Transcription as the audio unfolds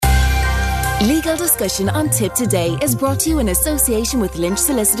Legal discussion on Tip Today is brought to you in association with Lynch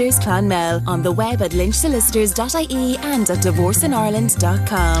Solicitors Clonmel, on the web at lynchsolicitors.ie and at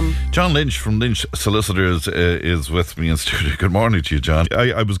divorceineireland.com. John Lynch from Lynch Solicitors is with me in studio. Good morning to you, John.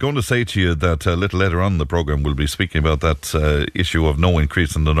 I was going to say to you that a little later on in the programme we'll be speaking about that issue of no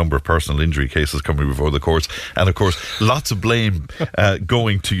increase in the number of personal injury cases coming before the courts, and of course lots of blame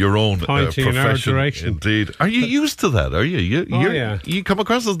going to your own pointing profession. in our direction. Indeed. Are you used to that? Are you? You come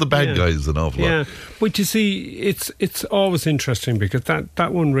across as the bad guys an awful lot. Yeah, but you see, it's always interesting because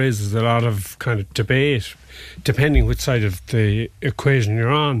that one raises a lot of kind of debate, depending which side of the equation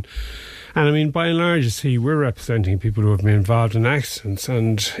you're on. And I mean, by and large, you see, we're representing people who have been involved in accidents.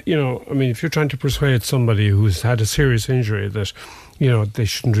 And, you know, I mean, if you're trying to persuade somebody who's had a serious injury that, you know, they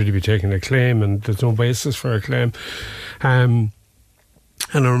shouldn't really be taking a claim and there's no basis for a claim.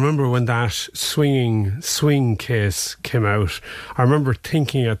 And I remember when that swing case came out, I remember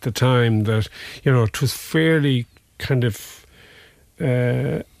thinking at the time that, you know, it was fairly kind of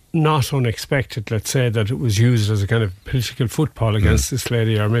not unexpected, let's say, that it was used as a kind of political football against this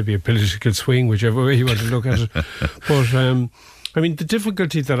lady, or maybe a political swing, whichever way you want to look at it. But I mean, the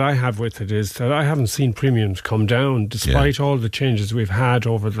difficulty that I have with it is that I haven't seen premiums come down despite all the changes we've had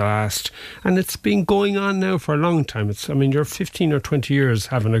over the last, and it's been going on now for a long time. You're 15 or 20 years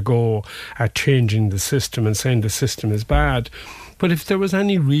having a go at changing the system and saying the system is bad. But if there was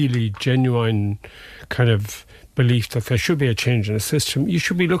any really genuine kind of belief that there should be a change in the system, you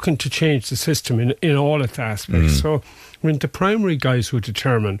should be looking to change the system in all its aspects. So, I mean, the primary guys who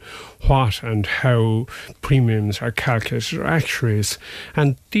determine what and how premiums are calculated are actuaries.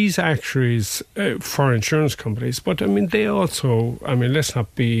 And these actuaries for insurance companies, but I mean, they also, I mean, let's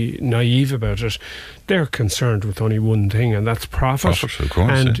not be naive about it, they're concerned with only one thing, and that's profit. Profit, of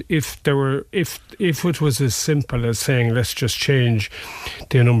course. And if it was as simple as saying, let's just change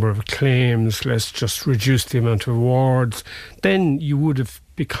the number of claims, let's just reduce the amount of awards, then you would have,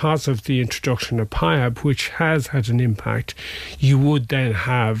 because of the introduction of PIAB, which has had an impact, you would then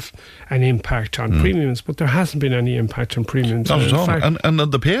have an impact on premiums, but there hasn't been any impact on premiums. Not at all. And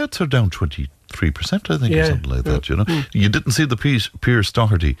the payouts are down 23%, I think, or something like that, you know. You didn't see the Pierce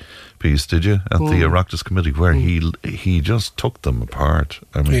Doherty piece, did you, at the Oireachtas Committee, where he just took them apart.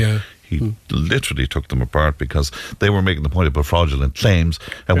 I mean, he literally took them apart because they were making the point about fraudulent claims,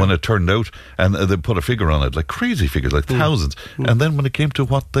 and when it turned out, and they put a figure on it, like crazy figures, like thousands, and then when it came to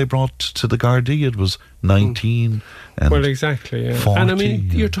what they brought to the Gardaí, it was 19 and well, exactly, yeah. 40, and I mean,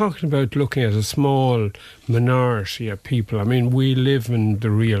 you're talking about looking at a small minority of people. I mean, we live in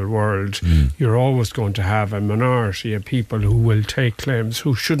the real world. You're always going to have a minority of people who will take claims,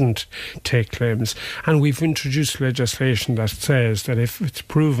 who shouldn't take claims. And we've introduced legislation that says that if it's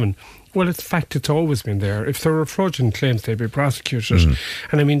proven, well, in fact, it's always been there. If there are fraudulent claims, they'd be prosecuted.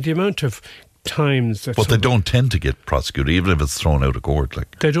 And I mean, the amount of times that... But they don't tend to get prosecuted, even if it's thrown out of court.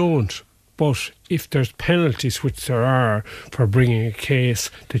 Like they don't. But if there's penalties, which there are, for bringing a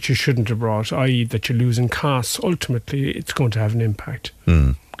case that you shouldn't have brought, i.e. that you're losing costs, ultimately it's going to have an impact.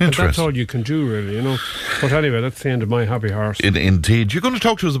 And that's all you can do, really, you know. But anyway, that's the end of my hobby horse. Indeed. You're going to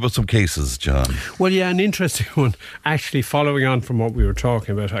talk to us about some cases, John. Well, yeah, an interesting one. Actually, following on from what we were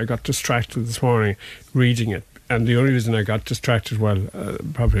talking about, I got distracted this morning reading it. And the only reason I got distracted,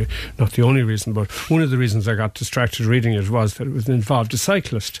 probably not the only reason, but one of the reasons I got distracted reading it was that it involved a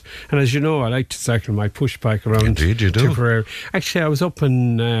cyclist. And as you know, I like to cycle my push bike around. Indeed, you do. Tipperary. Actually, I was up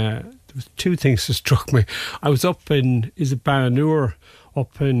in, there was two things that struck me. I was up in, Ballinure,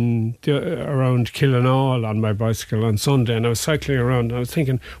 up in around Killinall on my bicycle on Sunday, and I was cycling around and I was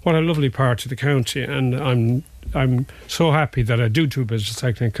thinking, what a lovely part of the county, and I'm so happy that I do a bit of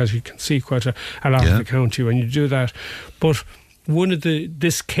cycling because you can see quite a lot of the county when you do that. But one of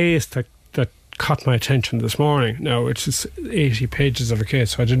this case that caught my attention this morning, now it's just 80 pages of a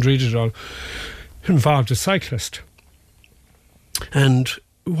case, so I didn't read it all, involved a cyclist. And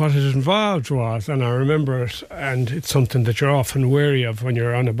what it involved was, and I remember it, and it's something that you're often wary of when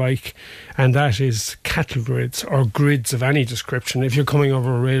you're on a bike, and that is cattle grids or grids of any description. If you're coming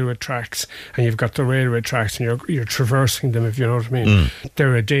over railway tracks and you've got the railway tracks and you're traversing them, if you know what I mean,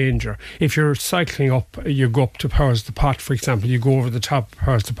 they're a danger. If you're cycling up, you go up to Powers the Pot, for example, you go over the top of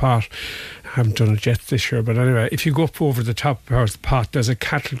Powers the Pot. I haven't done it yet this year, but anyway, if you go up over the top of Powers the Pot, there's a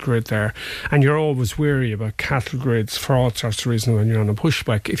cattle grid there, and you're always wary about cattle grids for all sorts of reasons when you're on a push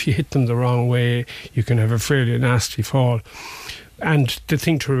bike. If you hit them the wrong way, you can have a fairly nasty fall. And the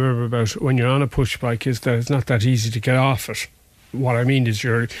thing to remember about when you're on a push bike is that it's not that easy to get off it. What I mean is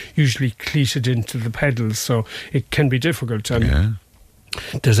you're usually cleated into the pedals, so it can be difficult. And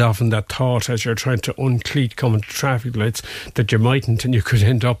there's often that thought as you're trying to uncleat coming to traffic lights that you mightn't, and you could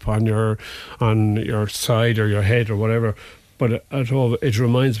end up on your side or your head or whatever. But at all, it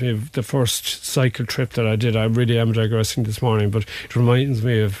reminds me of the first cycle trip that I did. I really am digressing this morning, but it reminds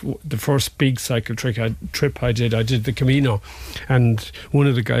me of the first big cycle trip I did. I did the Camino, and one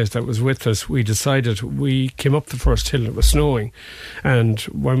of the guys that was with us, we came up the first hill, it was snowing, and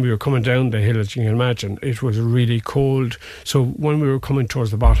when we were coming down the hill, as you can imagine, it was really cold. So when we were coming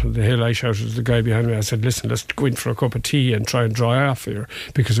towards the bottom of the hill, I shouted to the guy behind me, I said, listen, let's go in for a cup of tea and try and dry off here,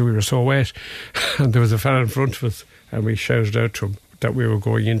 because we were so wet. And there was a fella in front of us, and we shouted out to him that we were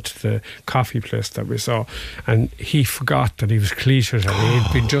going into the coffee place that we saw, and he forgot that he was cleated and he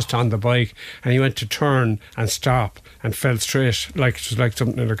had been just on the bike, and he went to turn and stop and fell straight, like it was like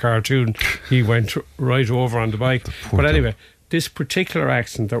something in a cartoon. He went right over on the bike. But anyway, this particular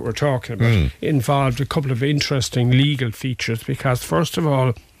accident that we're talking about involved a couple of interesting legal features, because first of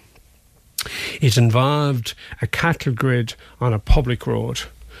all, it involved a cattle grid on a public road.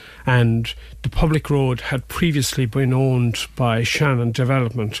 And the public road had previously been owned by Shannon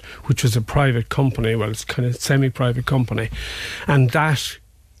Development, which was a private company. Well, it's kind of semi-private company. And that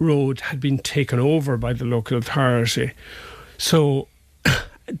road had been taken over by the local authority. So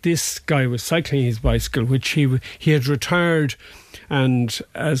this guy was cycling his bicycle, which he had retired, and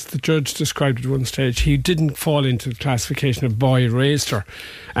as the judge described at one stage, he didn't fall into the classification of boy racer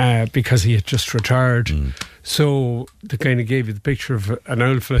because he had just retired. So they kind of gave you the picture of an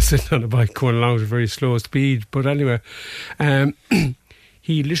old fella sitting on a bike going along at a very slow speed. But anyway,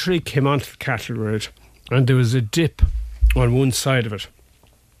 he literally came onto the cattle grid, and there was a dip on one side of it,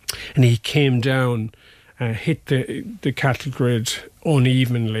 and he came down, hit the cattle grid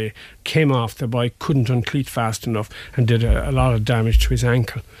unevenly, came off the bike, couldn't uncleat fast enough, and did a lot of damage to his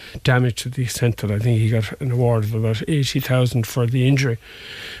ankle. Damage to the extent that I think he got an award of about 80,000 for the injury,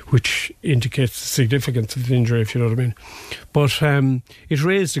 which indicates the significance of the injury, if you know what I mean. But it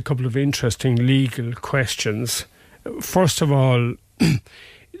raised a couple of interesting legal questions. First of all,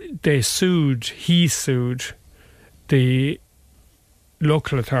 he sued the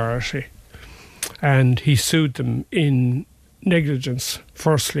local authority, and he sued them in negligence,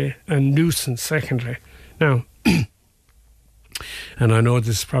 firstly, and nuisance, secondly. Now, and I know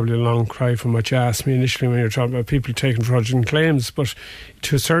this is probably a long cry from what you asked me initially when you were talking about people taking fraudulent claims, but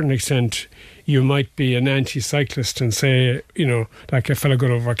to a certain extent, you might be an anti-cyclist and say, you know, like a fellow got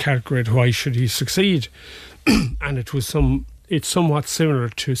over a cattle grid, why should he succeed? And it's somewhat similar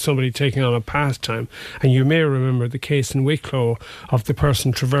to somebody taking on a pastime. And you may remember the case in Wicklow of the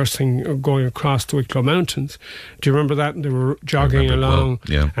person going across the Wicklow Mountains. Do you remember that? And they were jogging along,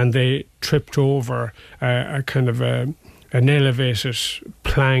 and they tripped over a kind of an elevated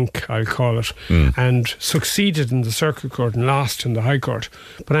plank, I'll call it, and succeeded in the circuit court and lost in the High Court.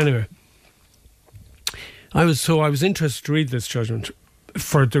 But anyway, I was interested to read this judgment,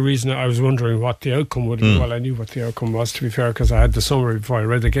 for the reason I was wondering what the outcome would be. Well, I knew what the outcome was, to be fair, because I had the summary before I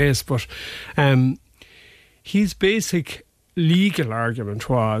read the case. But his basic legal argument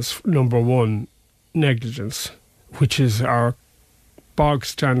was, number one, negligence, which is our bog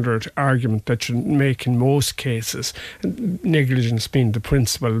standard argument that you make in most cases. Negligence being the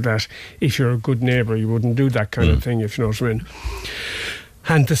principle that if you're a good neighbour, you wouldn't do that kind of thing, if you know what I mean.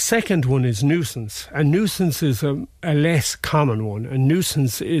 And the second one is nuisance. And nuisance is a less common one. And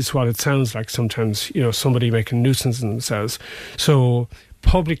nuisance is what it sounds like sometimes, you know, somebody making a nuisance of themselves. So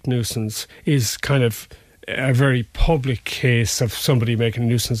public nuisance is kind of a very public case of somebody making a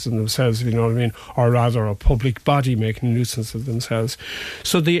nuisance of themselves, if you know what I mean, or rather a public body making a nuisance of themselves.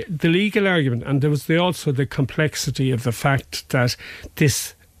 So the legal argument, and there was also the complexity of the fact that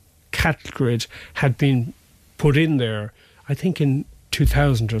this cattle grid had been put in there, I think in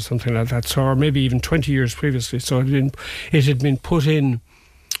 2000 or something like that, so, or maybe even 20 years previously. So it had been put in,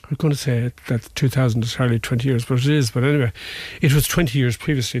 I'm going to say that 2000 is hardly 20 years, but it is. But anyway, it was 20 years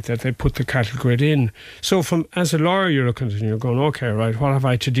previously that they put the cattle grid in. So as a lawyer, you're looking at it and you're going, okay, right, what have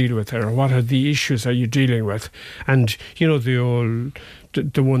I to deal with there? What are the issues are you dealing with? And, you know,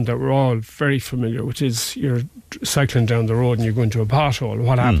 the one that we're all very familiar with is you're cycling down the road and you go into a pothole.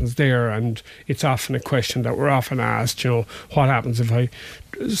 What happens there? And it's often a question that we're often asked, you know, what happens if I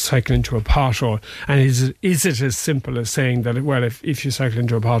cycle into a pothole? And is it as simple as saying that, well, if you cycle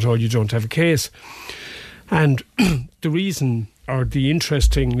into a pothole, you don't have a case? And the reason, or the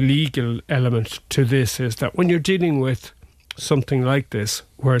interesting legal element to this, is that when you're dealing with something like this,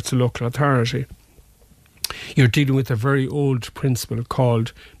 where it's a local authority, you're dealing with a very old principle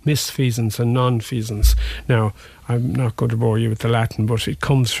called misfeasance and non-feasance. Now, I'm not going to bore you with the Latin, but it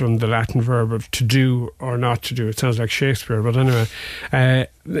comes from the Latin verb of to do or not to do. It sounds like Shakespeare, but anyway,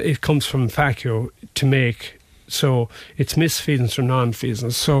 it comes from facio, to make. So it's misfeasance or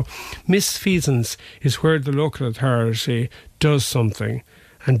non-feasance. So misfeasance is where the local authority does something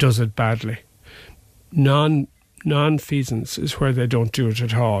and does it badly. Non-feasance is where they don't do it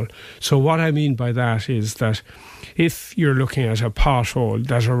at all. So what I mean by that is that if you're looking at a pothole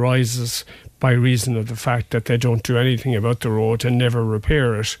that arises by reason of the fact that they don't do anything about the road and never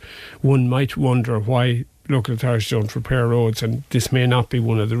repair it, one might wonder why local authorities don't repair roads, and this may not be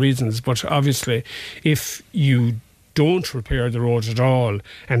one of the reasons. But obviously, if you don't repair the road at all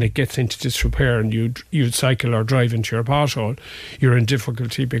and it gets into disrepair and you cycle or drive into your pothole, you're in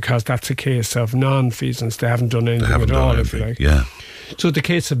difficulty, because that's a case of non-feasance. They haven't done anything at all, if you like. Yeah. So the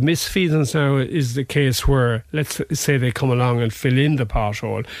case of misfeasance now is the case where, let's say they come along and fill in the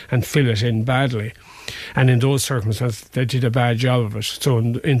pothole and fill it in badly. And in those circumstances, they did a bad job of it. So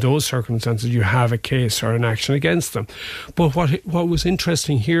in those circumstances, you have a case or an action against them. But what was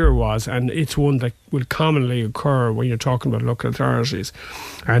interesting here was, and it's one that will commonly occur when you're talking about local authorities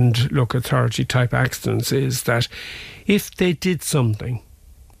and local authority type accidents, is that if they did something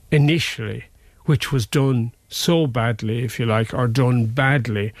initially which was done so badly, if you like, or done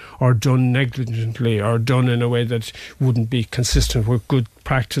badly, or done negligently, or done in a way that wouldn't be consistent with good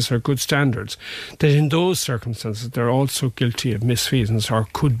practice or good standards, that in those circumstances they're also guilty of misfeasance, or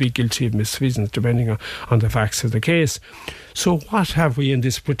could be guilty of misfeasance, depending on the facts of the case. So what have we in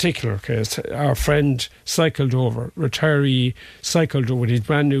this particular case? Our friend cycled over, retiree cycled over with his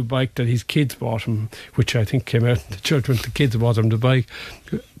brand new bike that his kids bought him, which I think came out in the judgment, the kids bought him the bike.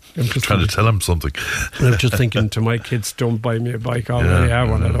 I'm just trying to tell him something. I'm just thinking to my kids, don't buy me a bike. I already have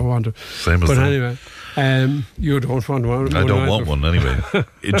one. I don't want to. Same as but that. Anyway, you don't want one. I don't want one anyway.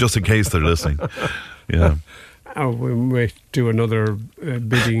 Just in case they're listening. Yeah. We might do another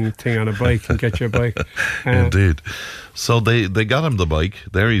bidding thing on a bike and get you a bike. Indeed. So they got him the bike.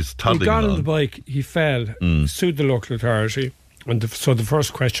 There he's toddling along. He got him the bike. He fell, sued the local authority. And so the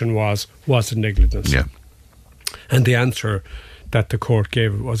first question was it negligence? Yeah. And the answer that the court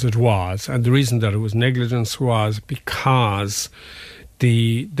gave it was. And the reason that it was negligence was because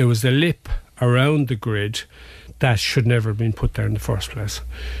there was a lip around the grid that should never have been put there in the first place.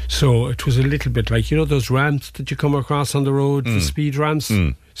 So it was a little bit like, those ramps that you come across on the road, the speed ramps,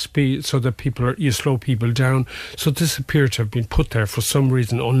 so that you slow people down. So this appeared to have been put there for some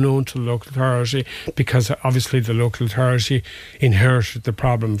reason unknown to the local authority, because obviously the local authority inherited the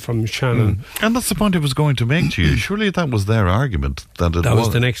problem from Shannon. And that's the point I was going to make to you. Surely that was their argument. That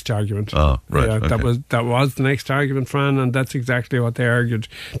was the next argument. Oh, right. Yeah, okay. That was the next argument, Fran, and that's exactly what they argued.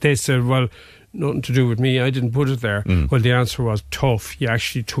 They said, well, nothing to do with me, I didn't put it there. Well, the answer was tough. You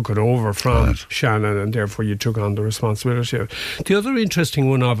actually took it over from Shannon, and therefore you took on the responsibility of it. The other interesting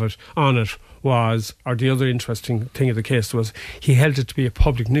one the other interesting thing of the case was, he held it to be a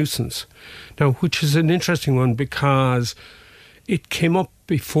public nuisance. Now, which is an interesting one, because it came up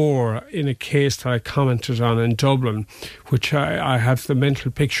before in a case that I commented on in Dublin, which I have the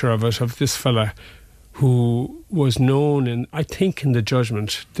mental picture of it, of this fella who was known I think in the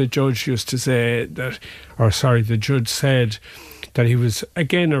judgment, the judge used to say that, the judge said that he was,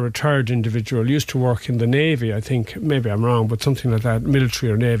 again, a retired individual, used to work in the Navy, I think, maybe I'm wrong, but something like that, military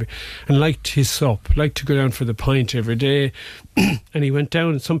or Navy, and liked his sup, liked to go down for the pint every day. And he went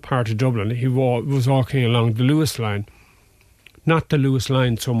down in some part of Dublin. He was walking along the Lewis line. Not the Lewis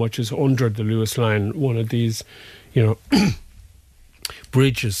line so much as under the Lewis line, one of these,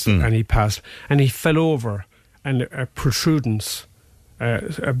 bridges, and he passed, and he fell over, and a protrudence,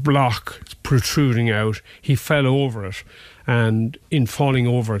 a block protruding out, he fell over it, and in falling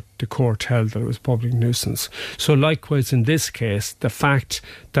over it, the court held that it was public nuisance. So likewise in this case, the fact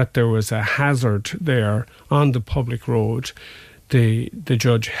that there was a hazard there on the public road, the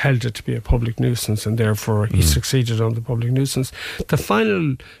judge held it to be a public nuisance, and therefore he succeeded on the public nuisance. The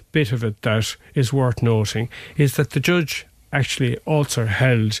final bit of it that is worth noting is that the judge actually also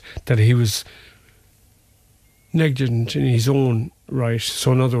held that he was negligent in his own right.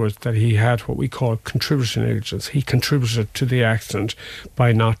 So in other words, that he had what we call contributory negligence. He contributed to the accident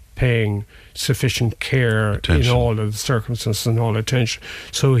by not paying sufficient care in all of the circumstances and all attention.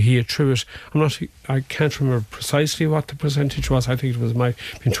 So he attributed, I can't remember precisely what the percentage was. I think it was might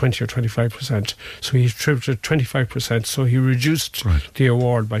have been 20 or 25%. So he attributed 25%. So he reduced the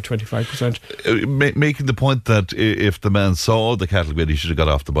award by 25%. Making the point that if the man saw the cattle bit, he should have got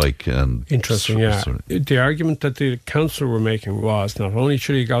off the bike. And interesting, yeah. The argument that the council were making was was not only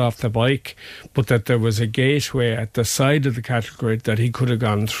should he got off the bike, but that there was a gateway at the side of the cattle grid that he could have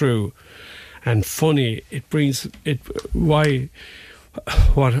gone through. And funny,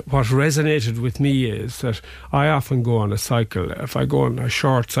 what resonated with me is that I often go on a cycle. If I go on a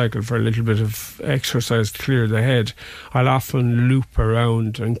short cycle for a little bit of exercise to clear the head, I'll often loop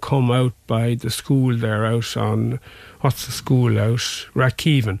around and come out by the school there out on, what's the school out?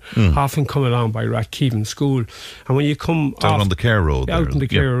 Rathkeevan. Often come along by Rathkeevan School. And when you come down on the Care Road. Out on the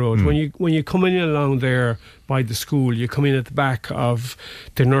Care Road. Mm. When you come in along there by the school, you come in at the back of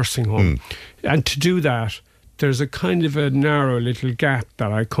the nursing home. And to do that, there's a kind of a narrow little gap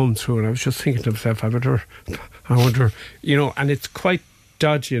that I come through, and I was just thinking to myself, I wonder, you know, and it's quite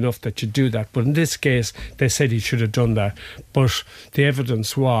dodgy enough that you do that. But in this case, they said he should have done that. But the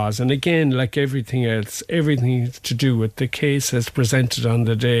evidence was, and again, like everything else, everything to do with the case as presented on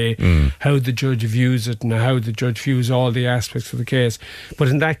the day, how the judge views it and how the judge views all the aspects of the case. But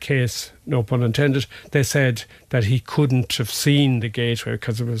in that case, no pun intended, they said that he couldn't have seen the gateway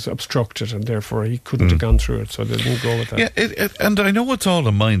because it was obstructed, and therefore he couldn't have gone through it, so they didn't go with that. Yeah, and I know it's all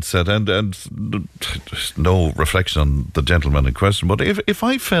a mindset, and no reflection on the gentleman in question, but if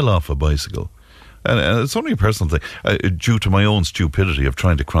I fell off a bicycle, and it's only a personal thing, due to my own stupidity of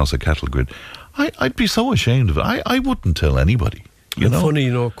trying to cross a cattle grid, I'd be so ashamed of it. I wouldn't tell anybody. You know? Funny,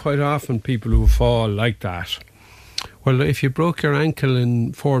 you know, quite often people who fall like that, well, if you broke your ankle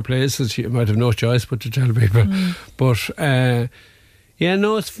in 4 places, you might have no choice but to tell people. But yeah,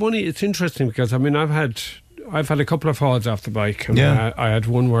 no, it's funny. It's interesting because I mean, I've had a couple of falls off the bike, and I had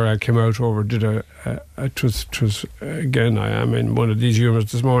one where I came out over. It was again. I am in one of these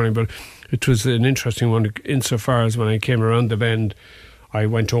humours this morning, but it was an interesting one insofar as when I came around the bend, I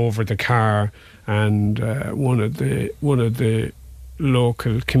went over the car, and one of the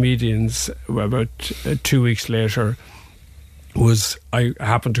local comedians about 2 weeks later I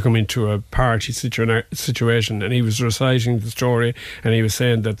happened to come into a party situation, and he was reciting the story, and he was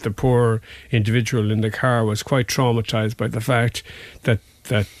saying that the poor individual in the car was quite traumatised by the fact that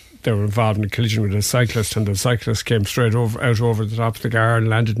they were involved in a collision with a cyclist, and the cyclist came straight out over the top of the car and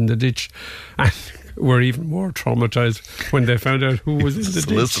landed in the ditch, and were even more traumatised when they found out who was in the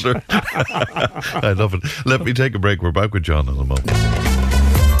solicitor. I love it. Let me take a break. We're back with John in a moment.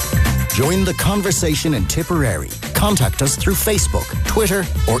 Join the conversation in Tipperary. Contact us through Facebook, Twitter,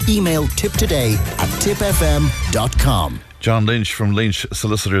 or email tiptoday@tipfm.com. John Lynch from Lynch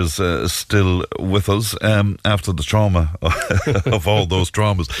Solicitors still with us after the trauma of all those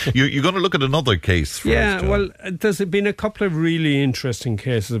traumas. You're going to look at another case for us, John. Well, there's been a couple of really interesting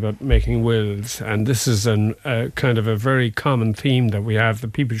cases about making wills, and this is kind of a very common theme that we have,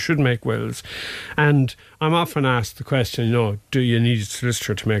 that people should make wills. And I'm often asked the question, you know, do you need a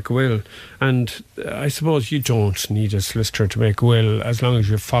solicitor to make a will? And I suppose you don't need a solicitor to make a will as long as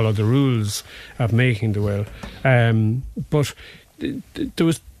you follow the rules of making the will. But there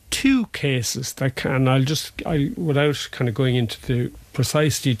was 2 cases that without kind of going into the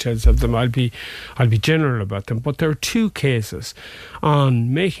precise details of them, I'll be general about them. But there are 2 cases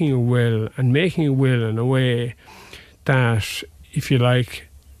on making a will, and making a will in a way that, if you like,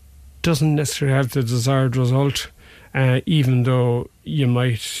 doesn't necessarily have the desired result, even though you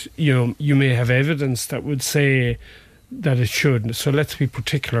may have evidence that would say that it should. So let's be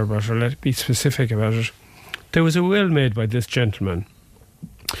particular about it. Let's be specific about it. There was a will made by this gentleman,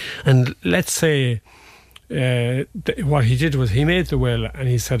 and let's say what he did was he made the will, and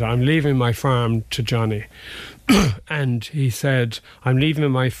he said, I'm leaving my farm to Johnny. And he said, I'm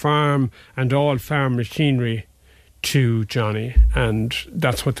leaving my farm and all farm machinery to Johnny, and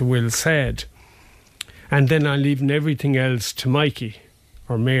that's what the will said. And then I'm leaving everything else to Mikey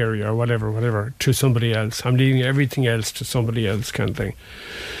or Mary or whatever, to somebody else. I'm leaving everything else to somebody else, kind of thing.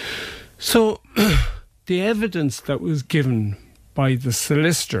 So the evidence that was given by the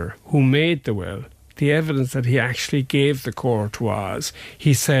solicitor who made the will, the evidence that he actually gave the court was,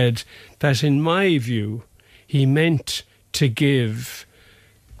 he said that in my view, he meant to give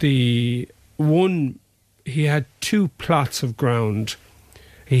the one. He had 2 plots of ground.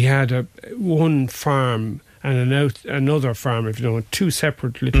 He had one farm and another farm, if you know, 2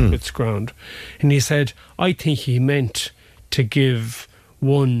 separate little bits of ground. And he said, I think he meant to give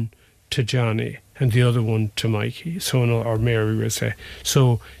one to Johnny and the other one to Mikey, or Mary, we'll say.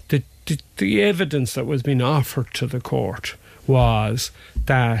 So the evidence that was being offered to the court was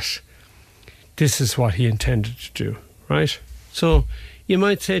that this is what he intended to do, right? So you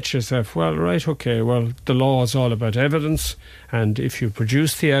might say to yourself, well, right, okay, well, the law is all about evidence, and if you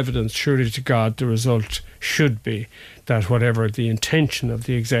produce the evidence, surely to God, the result should be that whatever the intention of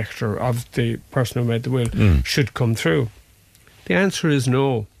the executor, of the person who made the will, should come through. The answer is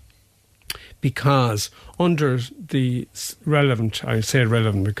no. Because under the relevant, I say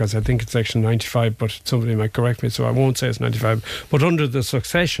relevant because I think it's section 95, but somebody might correct me, so I won't say it's 95. But under the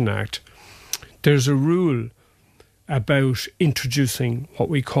Succession Act, there's a rule about introducing what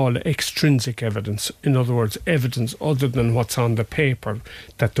we call extrinsic evidence. In other words, evidence other than what's on the paper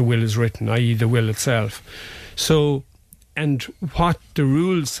that the will is written, i.e. the will itself. So, and what the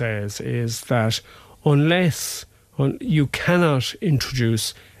rule says is that unless you cannot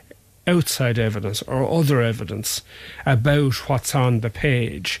introduce outside evidence or other evidence about what's on the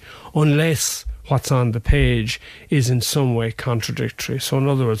page unless what's on the page is in some way contradictory. So in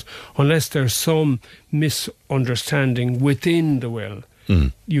other words, unless there's some misunderstanding within the will,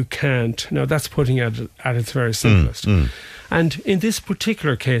 you can't. Now that's putting it at its very simplest. And in this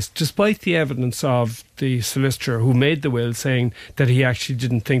particular case, despite the evidence of the solicitor who made the will saying that he actually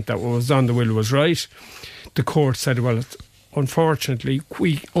didn't think that what was on the will was right, the court said, well, unfortunately,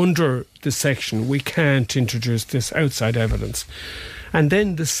 under the section, we can't introduce this outside evidence. And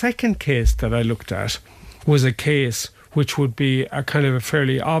then the second case that I looked at was a case which would be a kind of a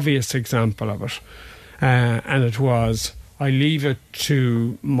fairly obvious example of it. And it was, I leave it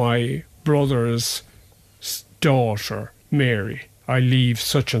to my brother's daughter, Mary. I leave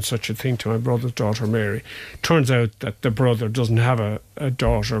such and such a thing to my brother's daughter, Mary. Turns out that the brother doesn't have a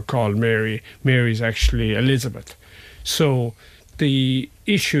daughter called Mary. Mary's actually Elizabeth. So the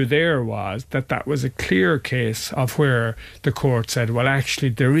issue there was that was a clear case of where the court said, well, actually,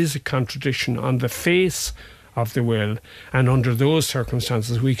 there is a contradiction on the face of the will, and under those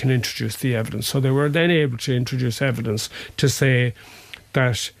circumstances, we can introduce the evidence. So they were then able to introduce evidence to say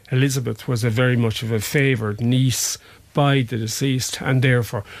that Elizabeth was a very much of a favoured niece by the deceased, and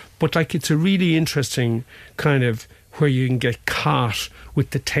therefore, but like it's a really interesting kind of where you can get caught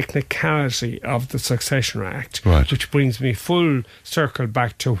with the technicality of the Succession Act, right. Which brings me full circle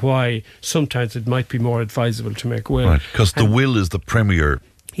back to why sometimes it might be more advisable to make a will. Right, because the will is the premier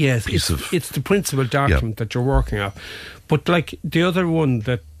yes, piece it's the principal document that you're working on. But like the other one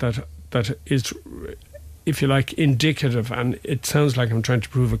that is, if you like, indicative, and it sounds like I'm trying to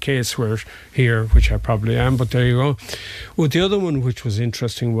prove a case here, which I probably am, but there you go. Well, the other one which was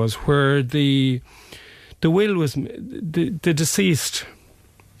interesting was where the will was, the deceased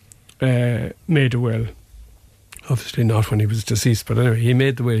made a will. Obviously not when he was deceased, but anyway, he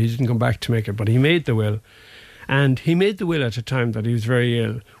made the will. He didn't come back to make it, but he made the will. And he made the will at a time that he was very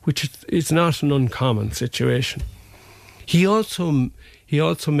ill, which is not an uncommon situation. He also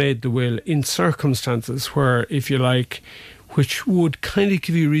made the will in circumstances where, if you like, which would kind of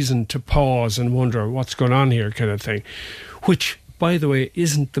give you reason to pause and wonder what's going on here, kind of thing, which, by the way,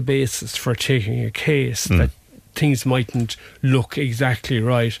 isn't the basis for taking a case that things mightn't look exactly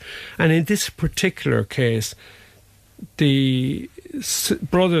right. And in this particular case, the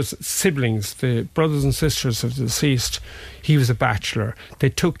brothers and sisters of the deceased, he was a bachelor. They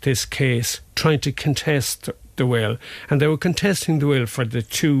took this case trying to contest the will, and they were contesting the will for the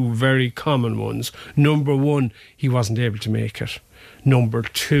two very common ones. Number one, he wasn't able to make it. Number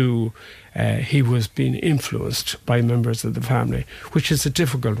two, he was being influenced by members of the family, which is a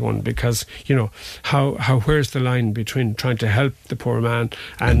difficult one because, you know, how where's the line between trying to help the poor man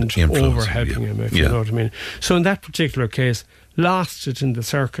and over helping him, if you know what I mean. So in that particular case, lost it in the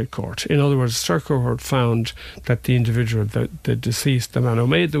circuit court. In other words, the circuit court found that the individual, the deceased, the man who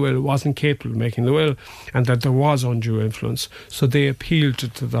made the will, wasn't capable of making the will, and that there was undue influence. So they appealed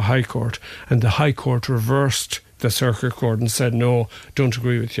it to the High Court, and the High Court reversed the circuit court and said, no, don't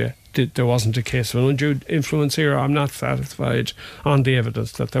agree with you. There wasn't a case of undue influence here. I'm not satisfied on the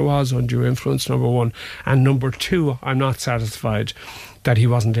evidence that there was undue influence, number one. And number two, I'm not satisfied that he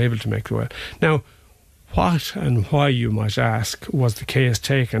wasn't able to make the will. Now, what and why, you might ask, was the case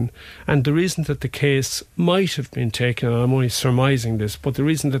taken? And the reason that the case might have been taken, and I'm only surmising this, but the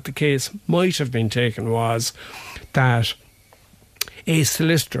reason that the case might have been taken was that a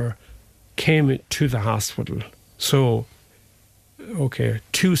solicitor came to the hospital. So, okay,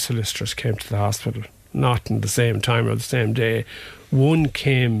 two solicitors came to the hospital, not in the same time or the same day. One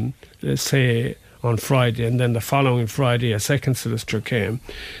came, let's say, on Friday, and then the following Friday a second solicitor came.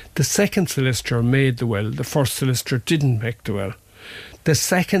 The second solicitor made the will. The first solicitor didn't make the will. The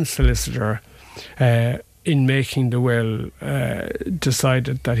second solicitor, in making the will,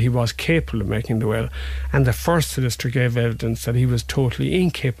 decided that he was capable of making the will, and the first solicitor gave evidence that he was totally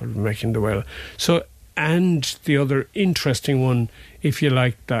incapable of making the will. So, and the other interesting one, if you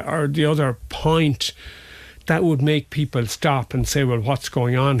like, or the other point that would make people stop and say, well, what's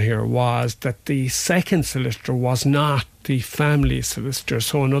going on here, was that the second solicitor was not the family solicitor.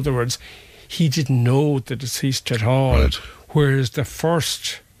 So in other words, he didn't know the deceased at all, right. whereas the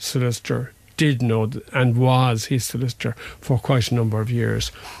first solicitor did know and was his solicitor for quite a number of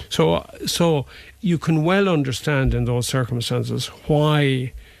years. So you can well understand in those circumstances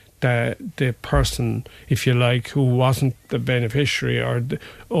why the person, if you like, who wasn't the beneficiary or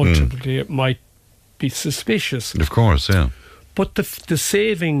ultimately it might be suspicious. Of course, yeah. But the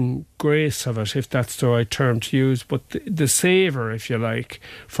saving grace of it, if that's the right term to use, but the saver, if you like,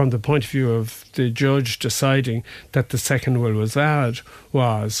 from the point of view of the judge deciding that the second will was valid,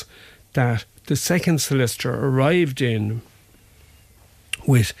 was that the second solicitor arrived in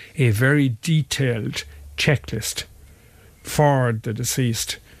with a very detailed checklist for the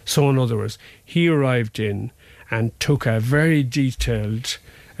deceased. So in other words, he arrived in and took a very detailed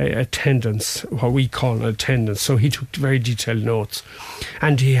attendance, what we call an attendance. So he took very detailed notes,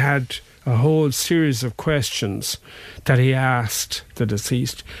 and he had a whole series of questions that he asked the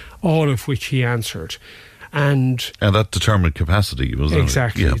deceased, all of which he answered. And that determined capacity, wasn't it?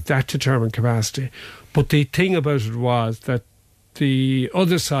 Exactly, Yeah. that determined capacity. But the thing about it was that the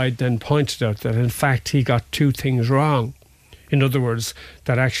other side then pointed out that in fact he got two things wrong. In other words,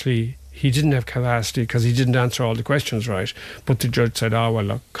 that actually he didn't have capacity because he didn't answer all the questions right. But the judge said, oh, well,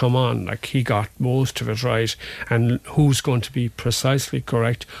 look, come on, like he got most of it right, and who's going to be precisely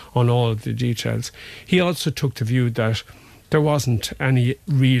correct on all of the details. He also took the view that there wasn't any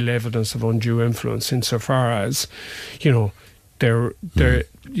real evidence of undue influence insofar as, they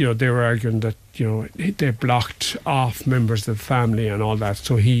were arguing that, they blocked off members of the family and all that.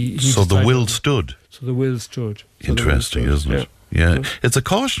 So So the will stood. So the will stood. Interesting, isn't it? Yeah. It's a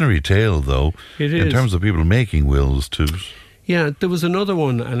cautionary tale, though, in terms of people making wills too. Yeah, there was another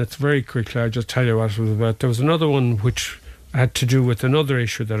one, and it's very quickly, I'll just tell you what it was about. There was another one which had to do with another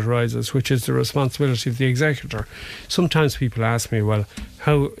issue that arises, which is the responsibility of the executor. Sometimes people ask me, well,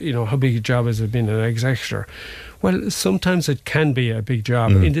 how big a job has it been an executor? Well, sometimes it can be a big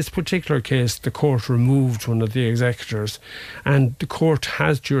job. In this particular case, the court removed one of the executors, and the court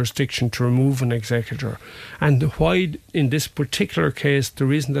has jurisdiction to remove an executor. And why, in this particular case, the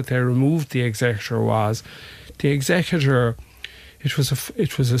reason that they removed the executor was the executor. It was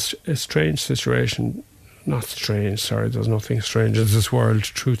a strange situation. Not strange, sorry, there's nothing strange in this world.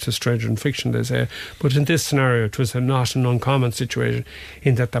 Truth is stranger than fiction, they say. But in this scenario, it was not an uncommon situation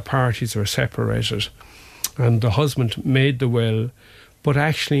in that the parties were separated. And the husband made the will, but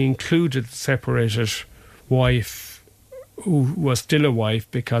actually included the separated wife, who was still a wife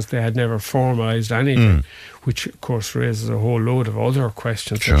because they had never formalised anything, which of course raises a whole load of other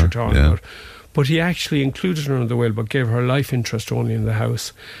questions that you're talking about. But he actually included her in the will, but gave her life interest only in the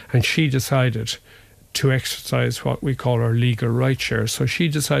house. And she decided to exercise what we call her legal right share. So she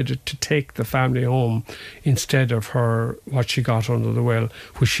decided to take the family home instead of what she got under the will,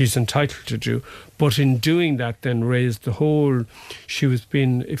 which she's entitled to do. But in doing that, then raised the whole, she was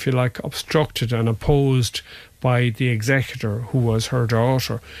being, if you like, obstructed and opposed by the executor, who was her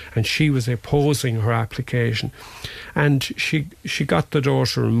daughter, and she was opposing her application. And she got the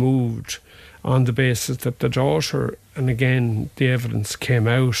daughter removed on the basis that the daughter, and again the evidence came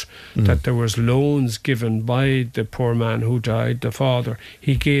out that there was loans given by the poor man who died, the father.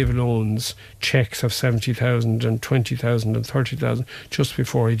 He gave loans, cheques of 70,000 and 20,000 and 30,000 just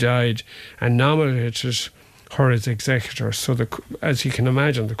before he died, and nominated her as executor. So as you can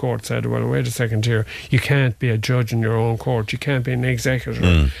imagine, the court said, well, wait a second here, you can't be a judge in your own court, you can't be an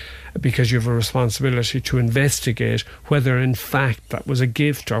executor, because you have a responsibility to investigate whether in fact that was a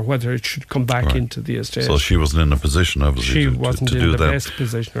gift or whether it should come back into the estate. So she wasn't in a position, obviously, she wasn't to in do the that. best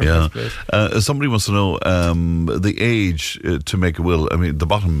position or best place. Somebody wants to know the age to make a will. I mean, the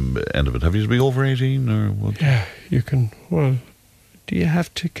bottom end of it. Have you to be over 18 or what? Yeah, you can. Well, do you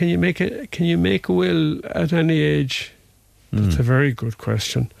have to? Can you make a will at any age? That's a very good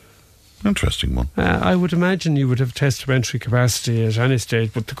question. Interesting one. I would imagine you would have testamentary capacity at any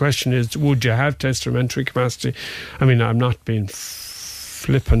stage, but the question is, would you have testamentary capacity? I mean, I'm not being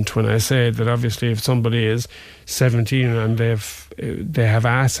flippant when I say that obviously if somebody is 17 and they have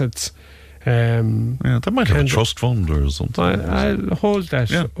assets, they might have a trust fund or something. I'll hold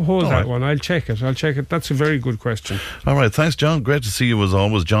that. Hold that one. I'll check it. That's a very good question. All right, thanks, John. Great to see you as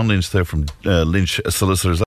always. John Lynch there from Lynch Solicitors.